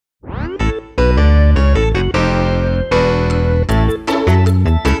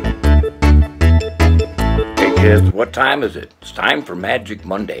What time is it? It's time for Magic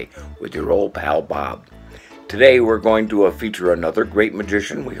Monday with your old pal Bob. Today we're going to feature another great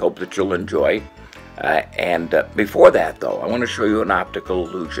magician we hope that you'll enjoy. Before that though, I want to show you an optical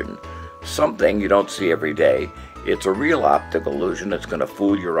illusion. Something you don't see every day. It's a real optical illusion that's going to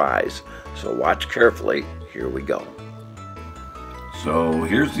fool your eyes. So watch carefully. Here we go. So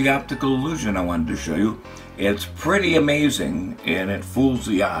here's the optical illusion I wanted to show you. It's pretty amazing and it fools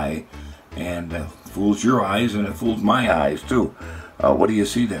the eye and fools your eyes and it fools my eyes too. What do you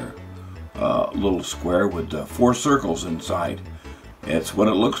see there? A little square with 4 circles inside. It's what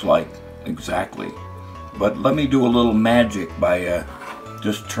it looks like exactly. But let me do a little magic by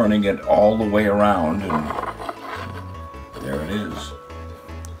just turning it all the way around, and there it is.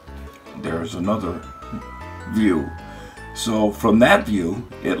 There's another view. So from that view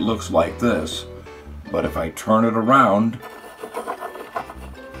it looks like this, but if I turn it around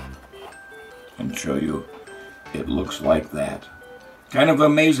and show you, it looks like that. Kind of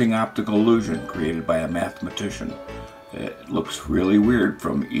amazing optical illusion created by a mathematician. It looks really weird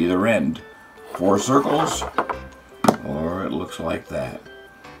from either end. 4 circles, or it looks like that.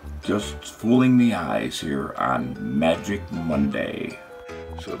 Just fooling the eyes here on Magic Monday.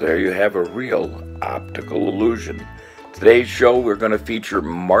 So there you have a real optical illusion. Today's show we're going to feature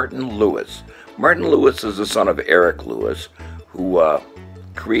Martin Lewis. Martin Lewis is the son of Eric Lewis, who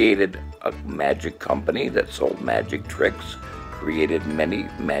created a magic company that sold magic tricks, created many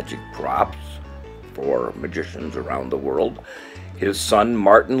magic props for magicians around the world. His son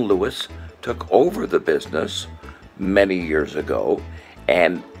Martin Lewis took over the business many years ago,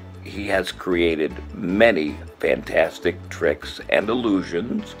 and he has created many fantastic tricks and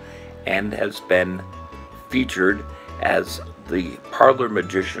illusions and has been featured as the Parlor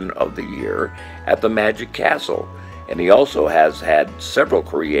Magician of the Year at the Magic Castle. And he also has had several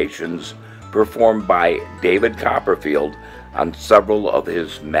creations performed by David Copperfield on several of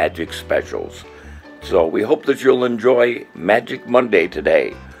his magic specials. So we hope that you'll enjoy Magic Monday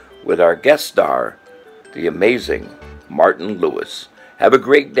today with our guest star, the amazing Martin Lewis. Have a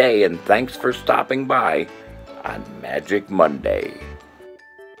great day and thanks for stopping by on Magic Monday.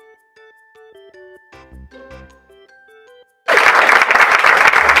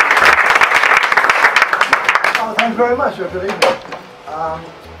 Thanks very much. Good evening.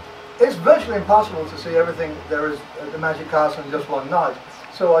 It's virtually impossible to see everything there is at the Magic Castle in just one night,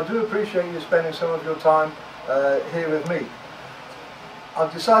 so I do appreciate you spending some of your time here with me.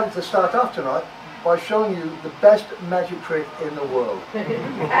 I've decided to start off tonight by showing you the best magic trick in the world. Now,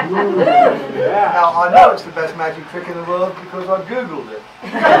 I know it's the best magic trick in the world because I googled it.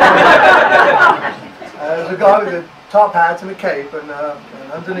 There's a guy with a top hat and a cape, and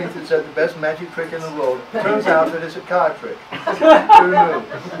underneath it said the best magic trick in the world. Turns out that it's a card trick. Who knew?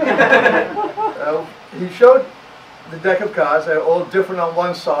 He showed the deck of cards. They're all different on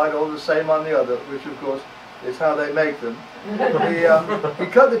one side, all the same on the other, which of course is how they make them. He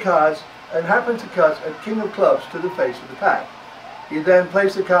cut the cards and happened to cut a king of clubs to the face of the pack. He then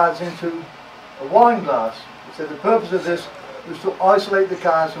placed the cards into a wine glass. He said the purpose of this was to isolate the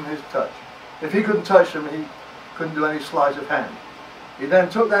cards from his touch. If he couldn't touch them, he couldn't do any sleight of hand. He then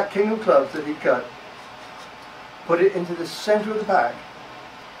took that king of clubs that he cut, put it into the center of the pack,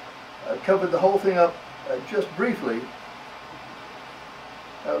 covered the whole thing up just briefly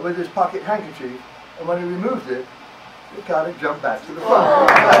with his pocket handkerchief, and when he removed it, the card had jumped back to the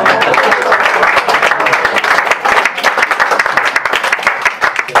front.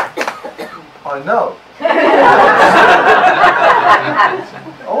 I know.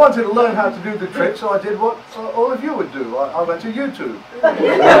 I wanted to learn how to do the trick, so I did what all of you would do. I went to YouTube.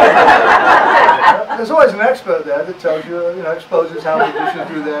 There's always an expert there that tells you, exposes how magicians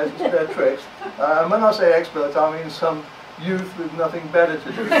do their tricks. And when I say expert, I mean some youth with nothing better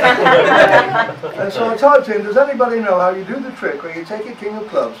to do. And so I typed in, does anybody know how you do the trick where you take a king of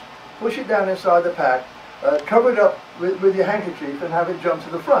clubs, push it down inside the pack, cover it up with your handkerchief and have it jump to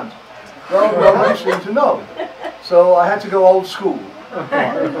the front? Well, nobody seemed to know. So I had to go old school.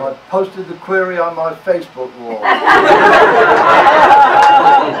 I posted the query on my Facebook wall.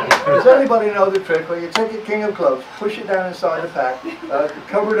 Does anybody know the trick where you take a king of clubs, push it down inside the pack,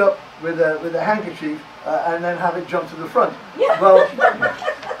 cover it up with a handkerchief, and then have it jump to the front? Well,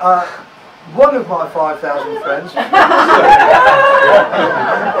 one of my 5,000 friends,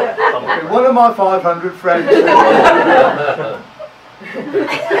 one of my 500 friends,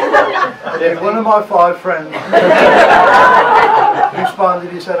 one of my 5 friends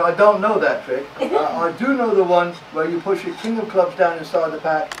responded. He said, I don't know that trick. I do know the one where you push your king of clubs down inside the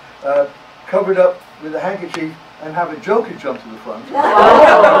pack, cover it up with a handkerchief, and have a joker jump to the front.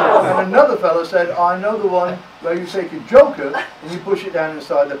 And another fellow said, I know the one where you take a joker and you push it down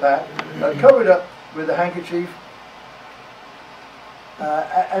inside the pack, cover it up with a handkerchief,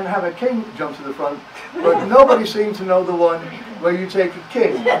 and have a king jump to the front. But nobody seemed to know the one where you take a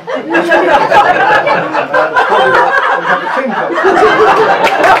king and cover it up and have a king jump.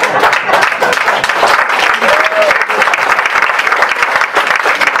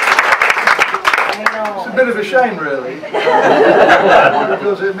 It's a bit of a shame, really,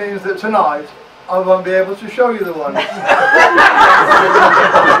 because it means that tonight I won't be able to show you the one. Down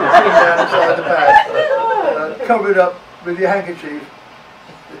inside the bag, cover it up with your handkerchief,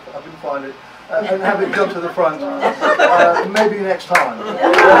 if I can find it, and have it jump to the front. Maybe next time.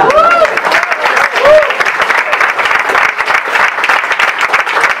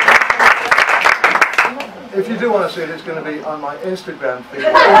 If you do want to see it, it's going to be on my Instagram feed.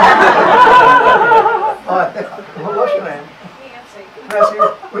 What's your name? Nancy,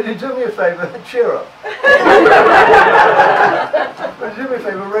 would you do me a favour and cheer up? Would you do me a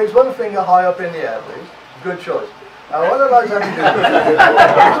favour, raise one finger high up in the air, please. Good choice. Now what I'd like to have you do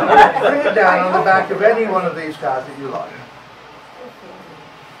is bring it down on the back of any one of these cards that you like.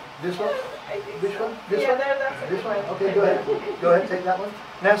 This one? This one? This one? This one? Okay, go ahead. Go ahead, take that one.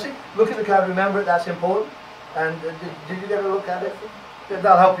 Nancy, look at the card, remember it, that's important. And did you get a look at it?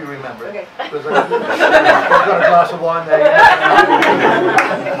 That'll help you remember it. Okay. Because I've got a glass of wine there.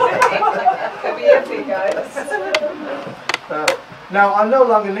 Could be empty, guys. Now, I no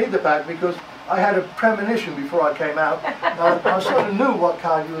longer need the pack because I had a premonition before I came out. I sort of knew what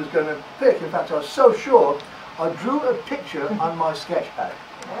card you was going to pick. In fact, I was so sure, I drew a picture on my sketch pad.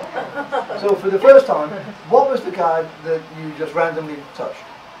 So for the first time, what was the card that you just randomly touched?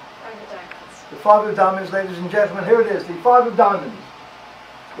 The 5 of diamonds, ladies and gentlemen. Here it is, the 5 of diamonds.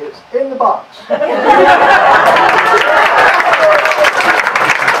 It's in the box.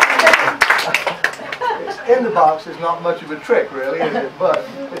 It's in the box is not much of a trick, really, is it? But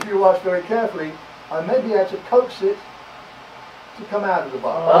if you watch very carefully, I may be able to coax it to come out of the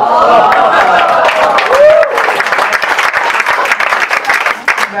box.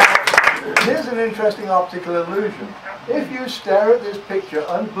 Now, here's an interesting optical illusion. If you stare at this picture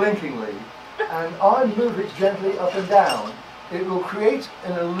unblinkingly, and I move it gently up and down, it will create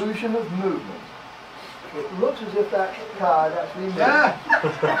an illusion of movement. It looks as if that card actually moves.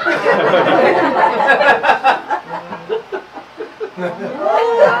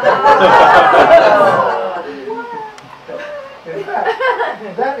 In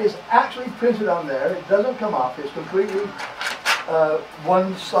fact, that is actually printed on there. It doesn't come off. It's completely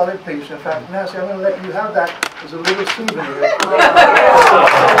one solid piece. In fact, Nancy, I'm going to let you have that as a little souvenir.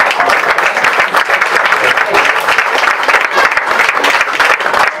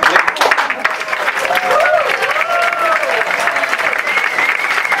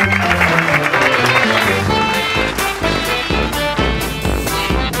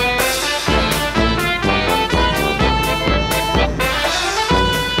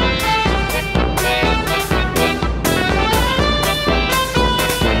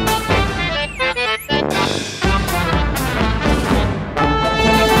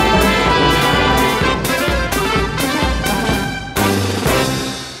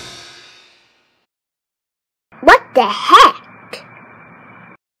 What the heck?